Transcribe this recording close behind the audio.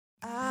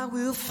I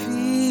will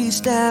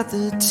feast at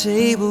the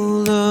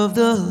table of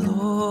the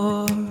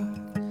Lord.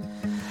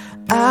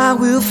 I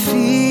will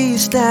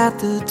feast at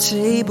the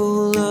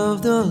table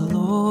of the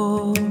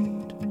Lord.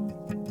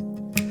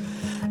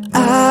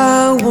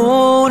 I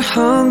won't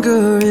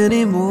hunger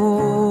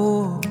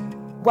anymore.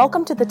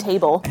 Welcome to The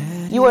Table.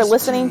 You are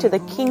listening to the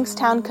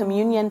Kingstown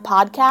Communion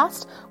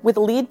podcast with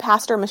lead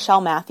pastor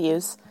Michelle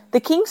Matthews. The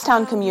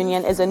Kingstown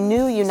Communion is a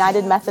new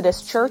United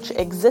Methodist church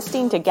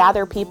existing to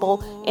gather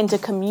people into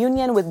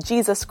communion with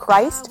Jesus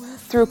Christ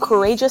through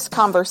courageous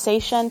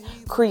conversation,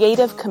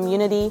 creative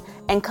community,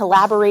 and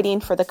collaborating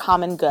for the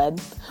common good.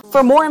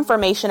 For more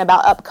information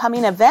about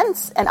upcoming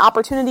events and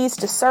opportunities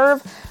to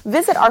serve,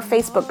 visit our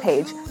Facebook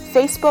page,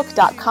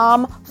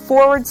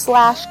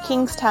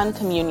 facebook.com/Kingstown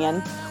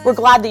Communion. We're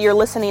glad that you're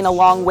listening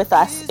along with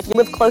us. If you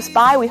live close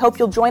by, we hope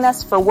you'll join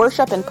us for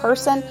worship in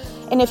person.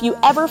 And if you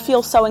ever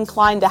feel so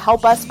inclined to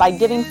help us by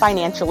giving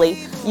financially,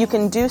 you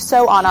can do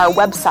so on our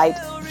website,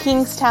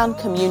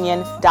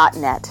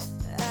 kingstowncommunion.net.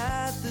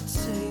 At the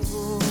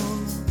table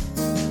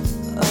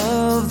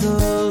of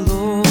the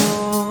Lord,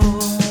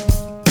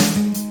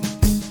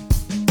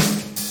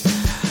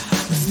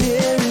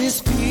 there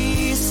is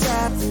peace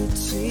at the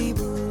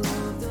table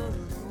of the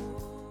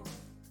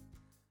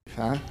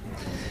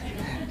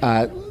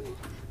Lord.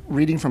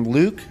 Reading from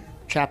Luke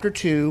chapter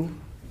 2,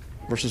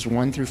 verses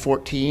 1 through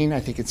 14. I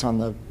think it's on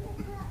the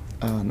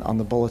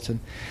bulletin.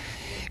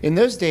 In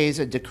those days,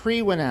 a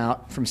decree went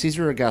out from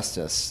Caesar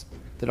Augustus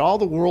that all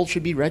the world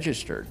should be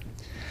registered.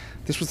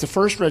 This was the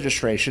first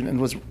registration and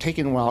was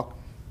taken while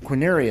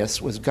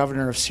Quirinius was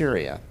governor of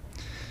Syria.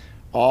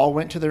 All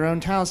went to their own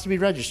towns to be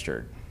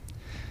registered.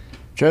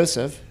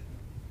 Joseph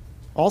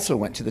also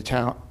went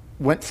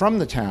from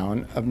the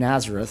town of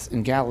Nazareth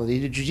in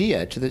Galilee to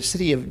Judea, to the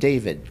city of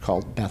David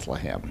called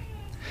Bethlehem,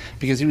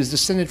 because he was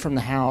descended from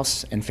the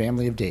house and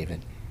family of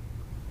David.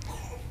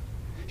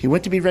 He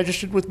went to be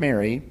registered with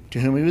Mary, to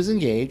whom he was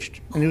engaged,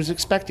 and he was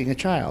expecting a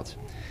child.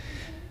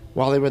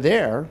 While they were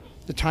there,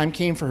 the time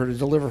came for her to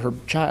deliver her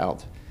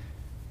child,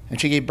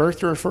 and she gave birth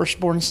to her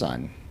firstborn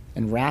son,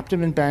 and wrapped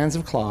him in bands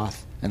of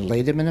cloth, and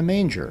laid him in a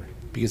manger,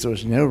 because there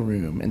was no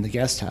room in the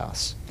guest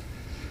house.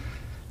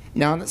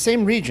 Now in that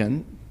same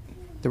region,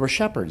 there were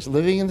shepherds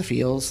living in the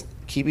fields,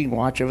 keeping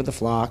watch over the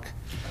flock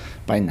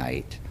by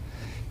night.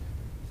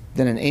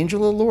 Then an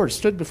angel of the Lord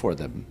stood before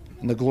them,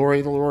 and the glory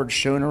of the Lord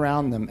shone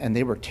around them, and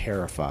they were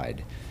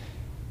terrified.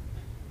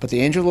 But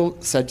the angel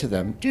said to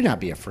them, "Do not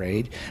be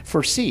afraid,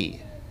 for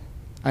see,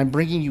 I am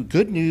bringing you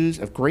good news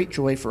of great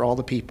joy for all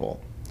the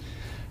people.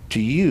 To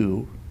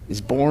you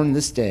is born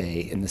this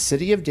day in the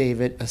city of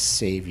David a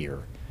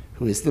Savior,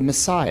 who is the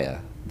Messiah,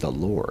 the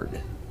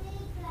Lord.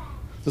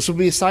 This will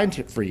be a sign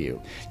for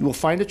you. You will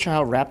find a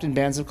child wrapped in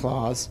bands of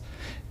cloths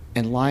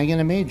and lying in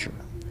a manger."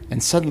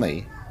 And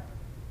suddenly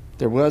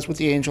there was with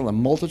the angel a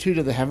multitude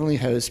of the heavenly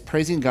hosts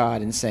praising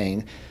God and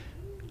saying,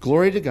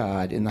 "Glory to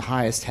God in the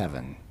highest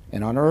heaven,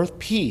 and on earth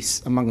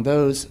peace among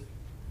those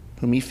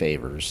whom he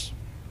favors."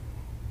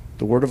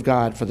 The word of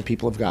God for the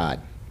people of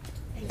God.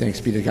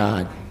 Thanks be to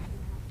God.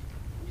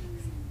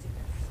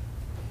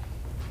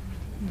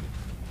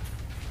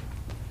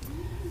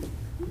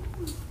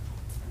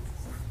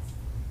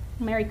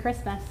 Merry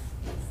Christmas.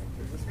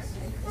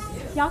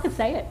 Y'all can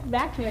say it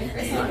back to me.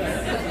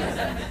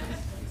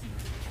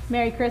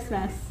 Merry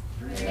Christmas.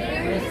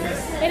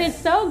 It is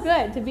so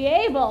good to be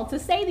able to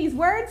say these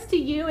words to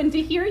you and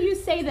to hear you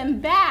say them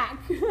back.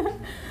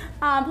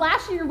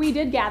 Last year we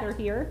did gather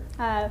here,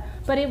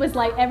 but it was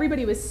like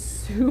everybody was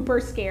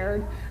super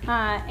scared,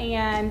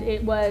 and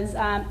it was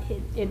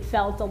it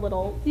felt a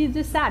little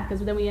just sad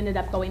because then we ended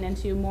up going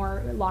into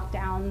more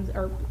lockdowns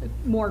or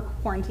more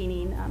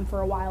quarantining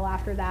for a while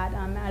after that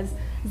as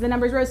the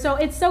numbers rose. So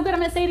it's so good. I'm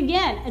going to say it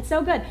again. It's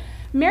so good.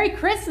 Merry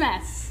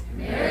Christmas.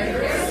 Merry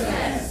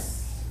Christmas.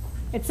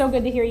 It's so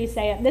good to hear you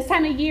say it. This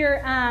time of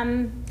year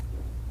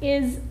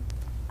is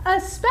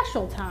a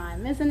special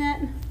time, isn't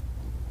it?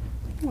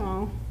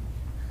 Oh.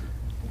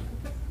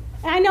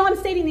 I know I'm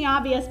stating the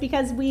obvious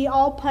because we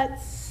all put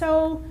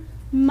so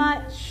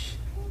much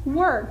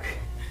work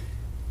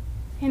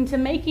into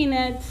making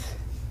it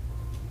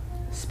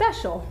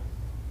special.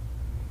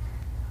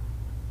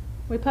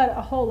 We put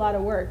a whole lot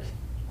of work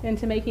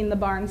into making the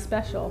barn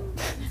special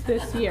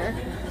this year.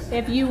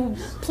 If you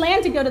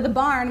plan to go to the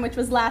barn, which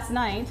was last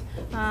night,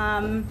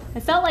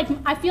 it felt like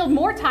I feel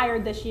more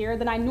tired this year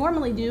than I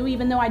normally do,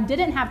 even though I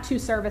didn't have 2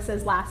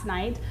 services last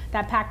night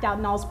that packed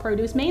out Nall's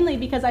produce, mainly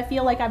because I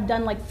feel like I've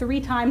done like 3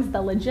 times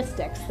the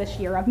logistics this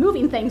year of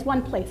moving things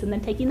one place and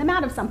then taking them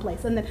out of some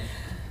place.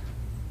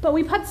 But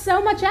we put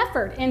so much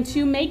effort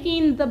into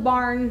making the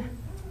barn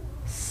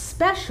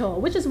special,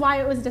 which is why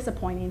it was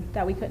disappointing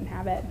that we couldn't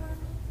have it.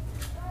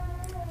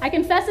 I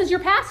confess as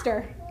your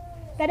pastor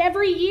that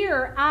every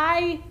year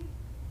I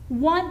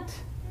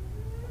want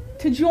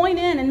to join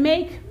in and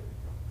make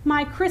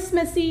my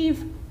Christmas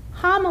Eve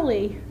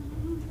homily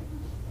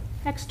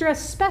extra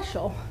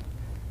special.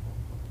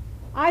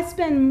 I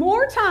spend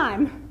more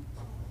time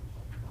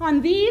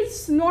on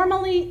these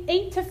normally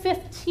 8 to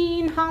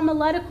 15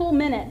 homiletical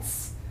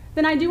minutes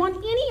than I do on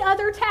any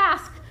other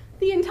task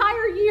the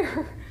entire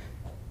year.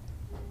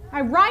 I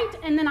write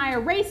and then I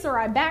erase or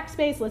I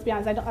backspace. Let's be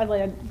honest, I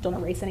don't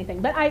erase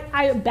anything. But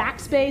I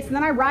backspace and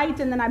then I write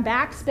and then I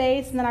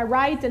backspace and then I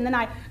write and then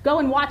I go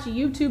and watch a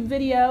YouTube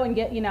video and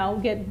get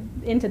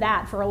into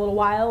that for a little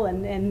while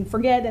and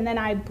forget. And then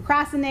I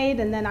procrastinate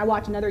and then I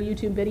watch another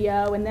YouTube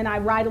video and then I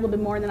write a little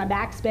bit more and then I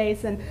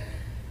backspace. And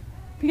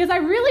because I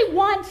really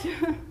want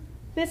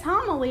this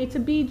homily to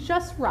be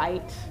just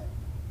right.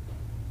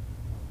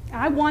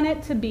 I want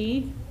it to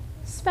be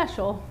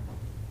special.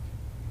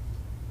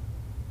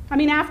 I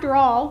mean, after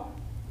all,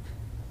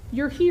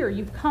 you're here,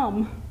 you've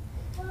come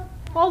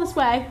all this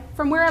way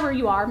from wherever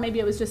you are. Maybe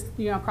it was just,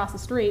 across the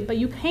street, but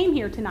you came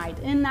here tonight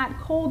in that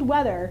cold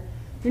weather.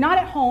 You're not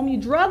at home. You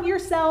drug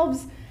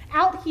yourselves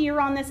out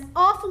here on this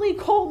awfully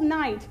cold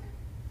night.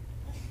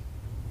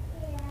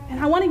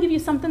 And I want to give you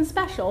something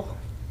special.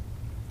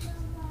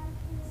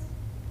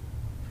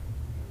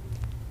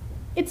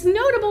 It's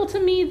notable to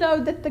me, though,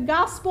 that the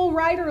gospel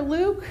writer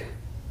Luke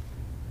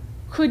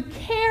could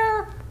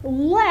care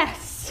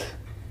less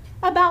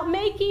about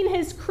making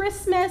his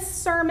Christmas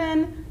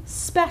sermon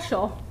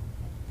special.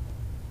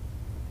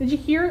 Did you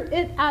hear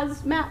it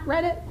as Matt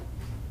read it?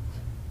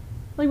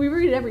 Like, we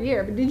read it every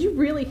year, but did you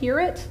really hear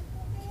it?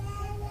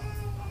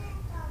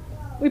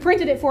 We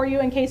printed it for you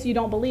in case you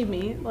don't believe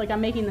me, like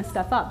I'm making this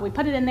stuff up. We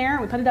put it in there,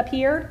 we put it up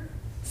here.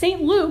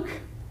 St. Luke,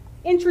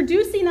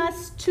 introducing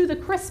us to the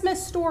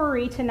Christmas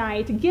story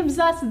tonight, gives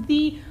us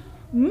the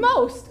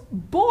most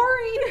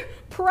boring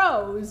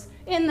prose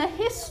in the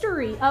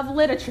history of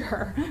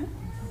literature.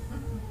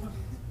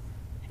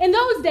 In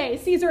those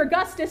days, Caesar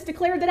Augustus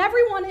declared that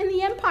everyone in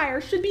the empire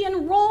should be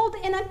enrolled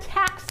in a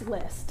tax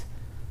list.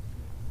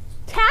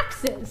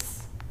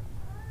 Taxes.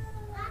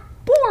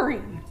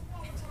 Boring.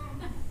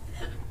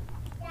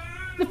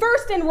 The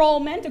first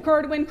enrollment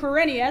occurred when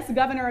Quirinius,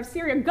 governor of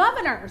Syria,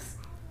 governors.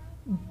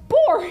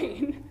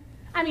 Boring.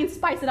 I mean,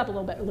 spice it up a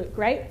little bit, Luke,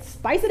 right?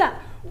 Spice it up.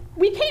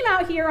 We came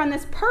out here on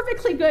this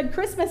perfectly good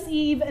Christmas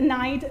Eve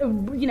night.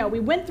 We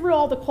went through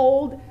all the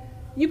cold.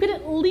 You could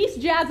at least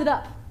jazz it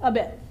up a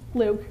bit,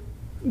 Luke.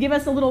 Give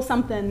us a little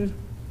something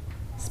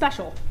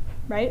special,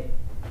 right?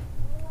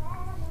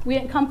 We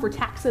didn't come for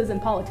taxes and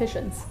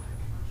politicians.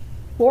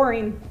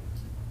 Boring.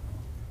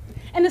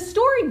 And the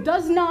story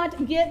does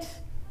not get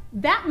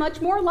that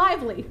much more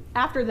lively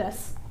after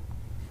this.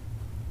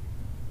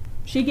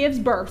 She gives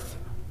birth.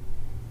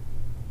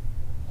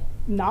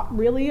 Not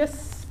really a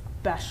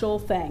special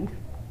thing.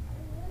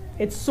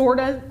 It sort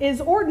of is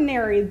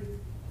ordinary.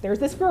 There's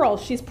this girl,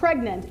 she's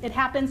pregnant. It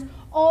happens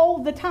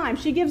all the time.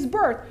 She gives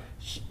birth.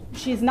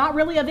 She's not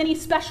really of any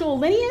special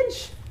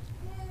lineage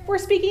we're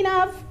speaking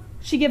of.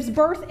 She gives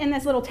birth in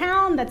this little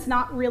town that's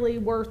not really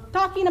worth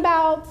talking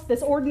about,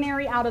 this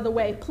ordinary,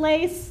 out-of-the-way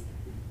place.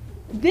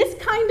 This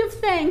kind of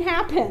thing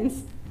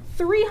happens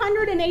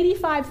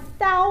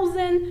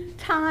 385,000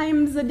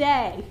 times a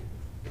day.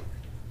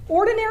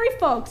 Ordinary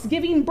folks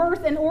giving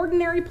birth in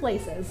ordinary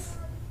places.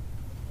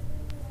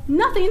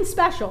 Nothing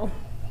special.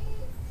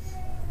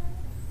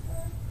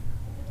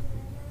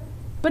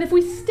 But if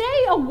we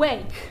stay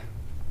awake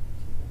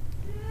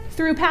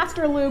through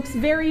Pastor Luke's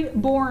very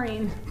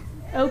boring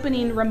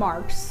opening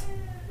remarks,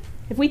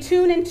 if we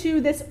tune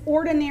into this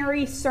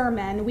ordinary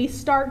sermon, we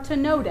start to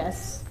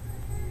notice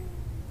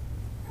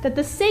that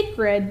the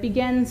sacred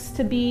begins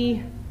to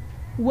be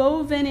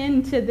woven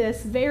into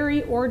this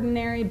very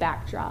ordinary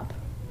backdrop.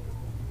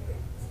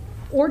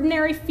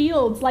 Ordinary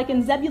fields like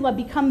in Zebulun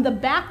become the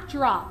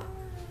backdrop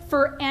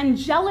for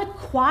angelic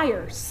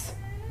choirs.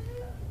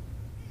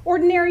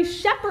 Ordinary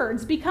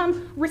shepherds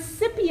become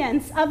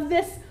recipients of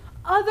this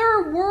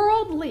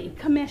otherworldly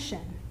commission.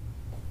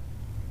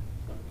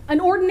 An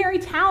ordinary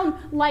town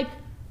like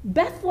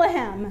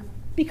Bethlehem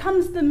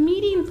becomes the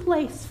meeting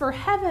place for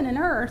heaven and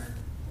earth.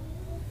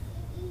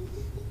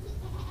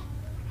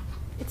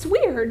 It's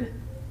weird.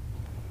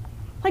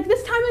 Like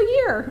this time of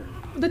year,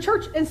 the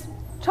church is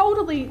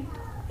totally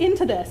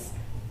into this.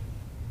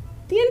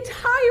 The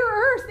entire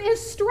earth is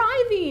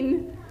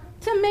striving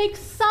to make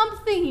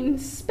something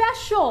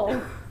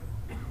special.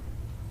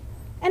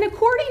 And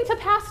according to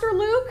Pastor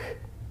Luke,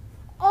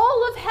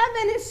 all of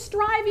heaven is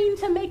striving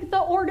to make the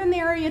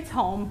ordinary its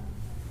home.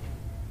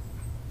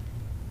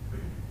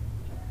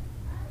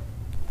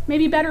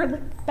 Maybe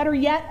better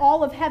yet,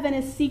 all of heaven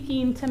is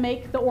seeking to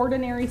make the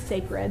ordinary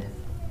sacred.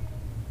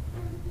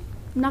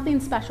 Nothing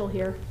special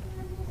here.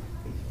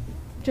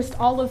 Just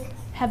all of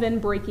heaven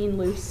breaking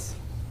loose.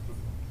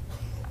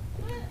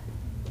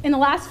 In the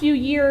last few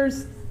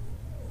years,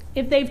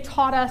 if they've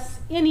taught us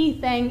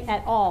anything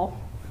at all,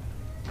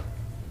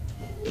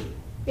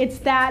 it's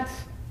the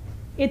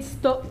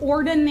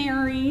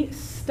ordinary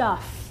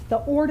stuff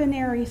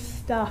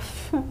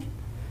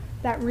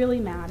that really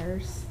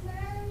matters,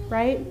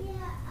 right?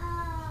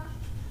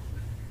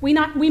 We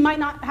might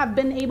not have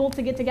been able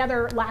to get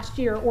together last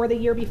year or the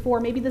year before.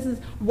 Maybe this is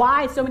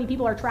why so many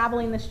people are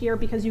traveling this year,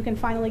 because you can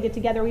finally get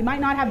together. We might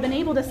not have been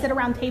able to sit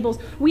around tables.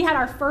 We had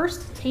our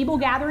first table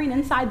gathering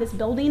inside this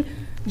building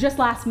just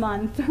last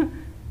month.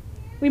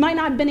 We might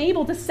not have been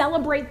able to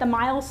celebrate the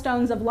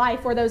milestones of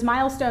life, or those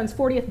milestones,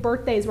 40th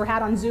birthdays were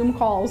had on Zoom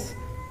calls.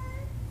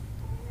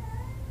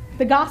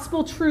 The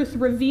gospel truth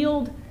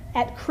revealed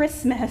at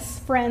Christmas,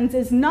 friends,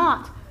 is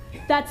not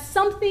that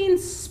something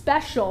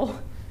special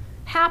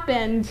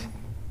happened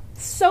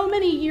so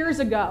many years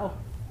ago,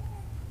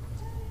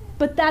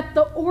 but that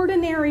the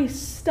ordinary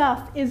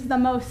stuff is the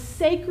most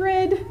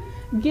sacred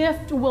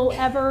gift we'll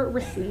ever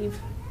receive.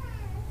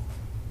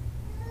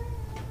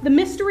 The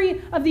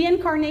mystery of the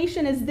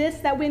incarnation is this,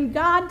 that when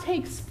God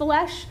takes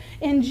flesh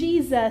in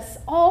Jesus,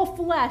 all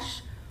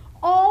flesh,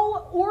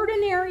 all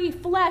ordinary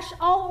flesh,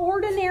 all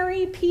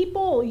ordinary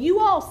people, you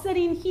all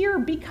sitting here,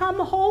 become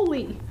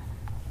holy.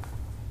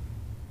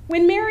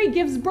 When Mary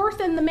gives birth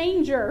in the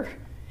manger,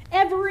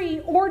 every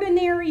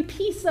ordinary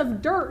piece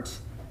of dirt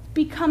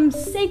becomes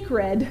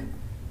sacred.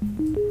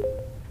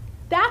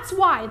 That's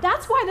why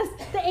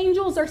the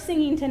angels are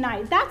singing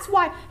tonight. That's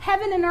why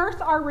heaven and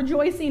earth are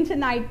rejoicing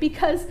tonight,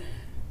 because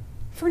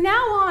for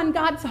now on,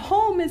 God's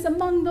home is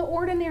among the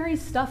ordinary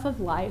stuff of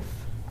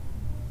life.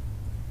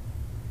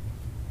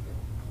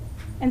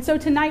 And so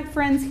tonight,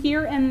 friends,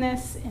 here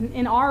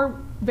in our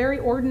very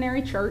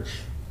ordinary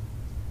church,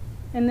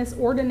 in this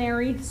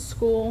ordinary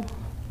school,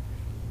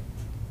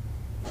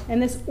 in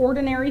this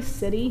ordinary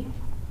city,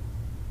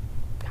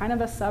 kind of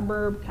a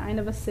suburb, kind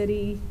of a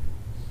city,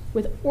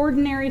 with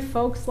ordinary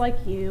folks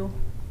like you,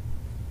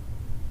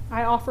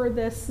 I offer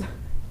this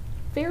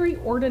very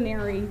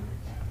ordinary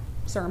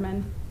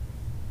sermon.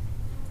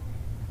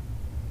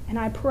 And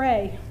I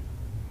pray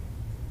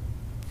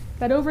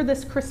that over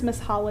this Christmas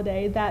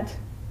holiday that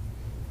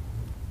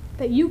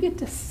you get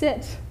to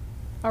sit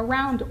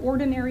around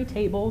ordinary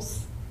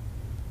tables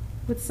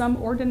with some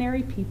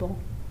ordinary people.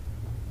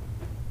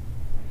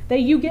 That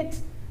you get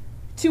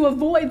to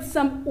avoid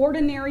some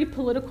ordinary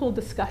political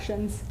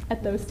discussions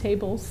at those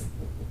tables.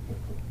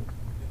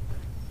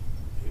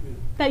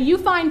 That you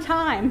find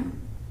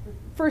time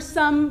for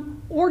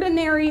some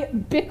ordinary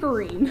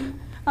bickering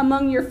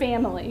among your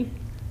family.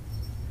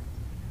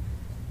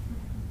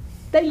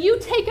 That you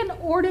take an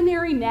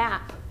ordinary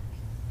nap.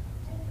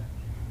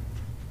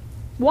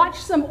 Watch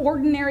some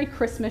ordinary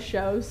Christmas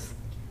shows.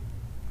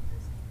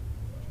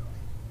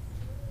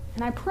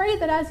 And I pray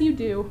that as you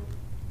do,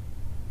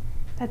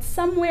 that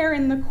somewhere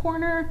in the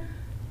corner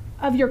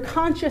of your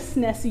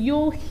consciousness,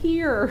 you'll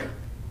hear,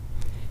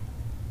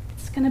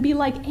 it's going to be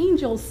like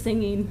angels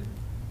singing.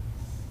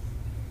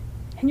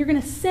 And you're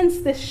going to sense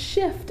this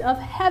shift of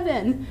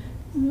heaven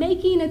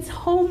making its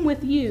home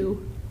with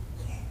you.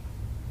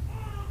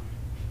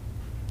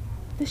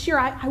 This year,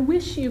 I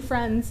wish you,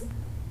 friends,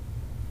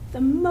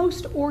 the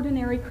most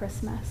ordinary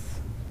Christmas.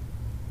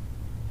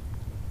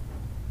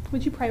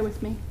 Would you pray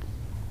with me?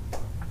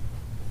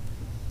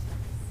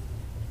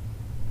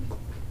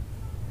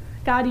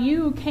 God,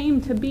 you came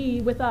to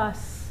be with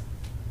us.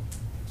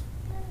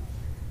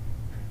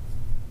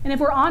 And if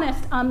we're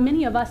honest,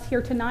 many of us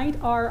here tonight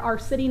are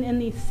sitting in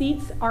these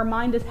seats. Our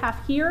mind is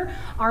half here.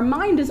 Our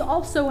mind is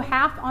also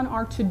half on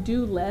our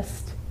to-do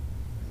list.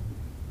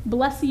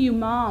 Bless you,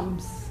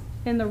 moms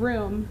in the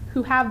room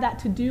who have that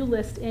to-do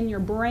list in your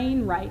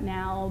brain right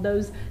now.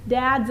 Those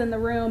dads in the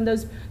room,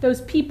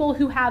 those people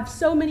who have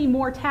so many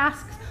more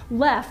tasks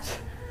left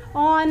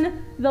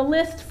on the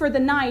list for the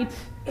night.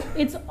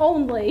 It's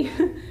only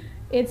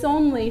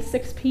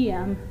 6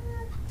 p.m.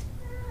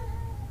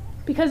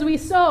 Because we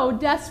so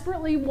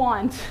desperately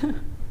want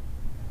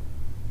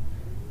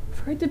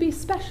for it to be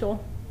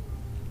special.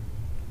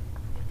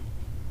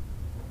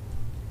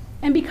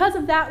 And because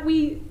of that,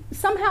 we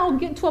somehow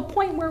get to a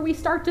point where we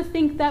start to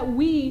think that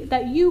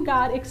you,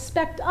 God,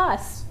 expect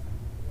us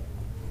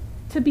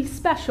to be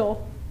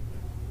special.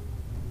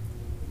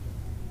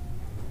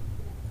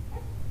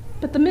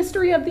 But the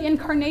mystery of the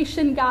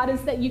incarnation, God,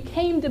 is that you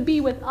came to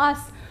be with us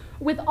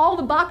with all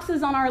the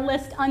boxes on our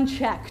list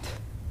unchecked.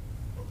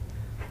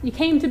 You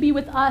came to be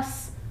with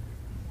us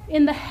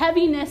in the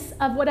heaviness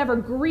of whatever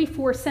grief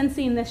we're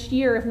sensing this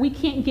year if we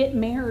can't get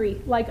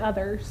merry like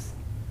others.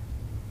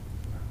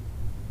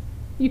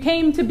 You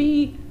came to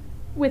be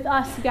with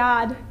us,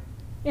 God,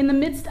 in the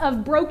midst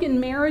of broken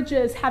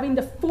marriages, having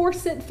to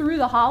force it through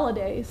the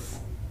holidays.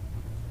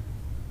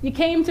 You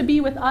came to be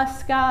with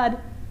us, God,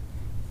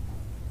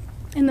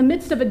 in the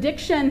midst of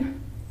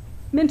addiction,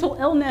 mental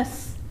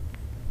illness,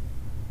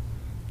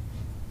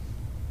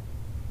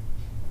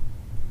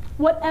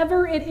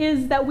 whatever it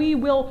is that we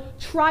will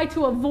try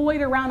to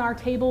avoid around our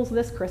tables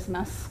this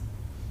Christmas.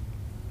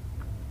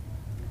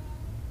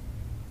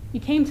 You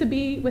came to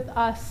be with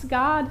us,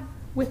 God,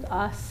 with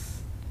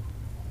us.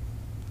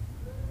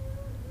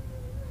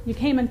 You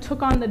came and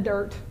took on the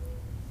dirt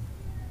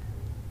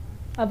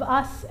of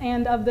us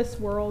and of this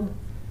world.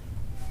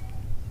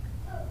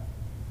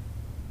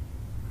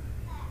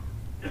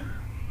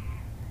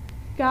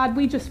 God,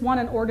 we just want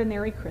an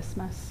ordinary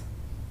Christmas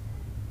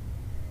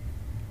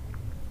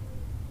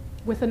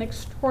with an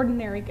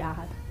extraordinary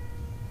God.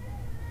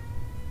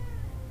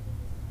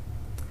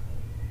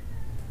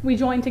 We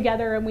join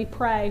together and we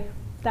pray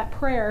that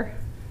prayer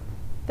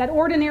That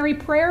ordinary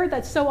prayer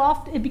that so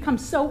often it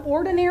becomes so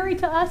ordinary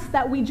to us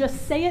that we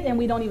just say it and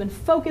we don't even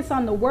focus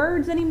on the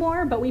words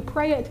anymore, but we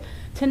pray it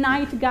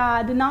tonight,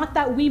 God, not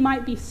that we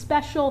might be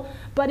special,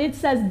 but it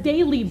says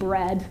daily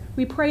bread.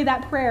 We pray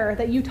that prayer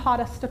that you taught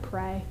us to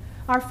pray.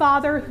 Our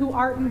Father who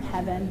art in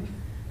heaven,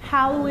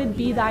 hallowed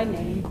be thy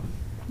name.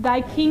 Thy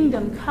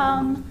kingdom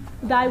come,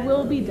 thy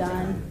will be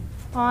done,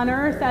 on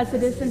earth as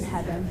it is in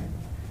heaven.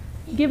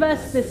 Give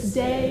us this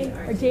day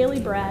our daily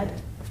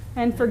bread,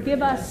 and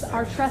forgive us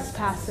our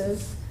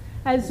trespasses,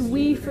 as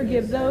we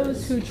forgive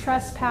those who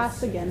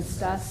trespass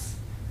against us.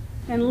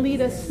 And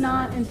lead us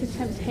not into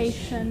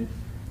temptation,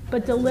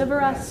 but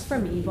deliver us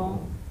from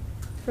evil.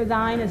 For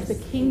thine is the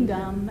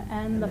kingdom,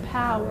 and the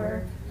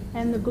power,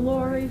 and the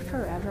glory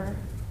forever.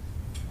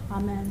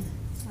 Amen.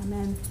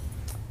 Amen.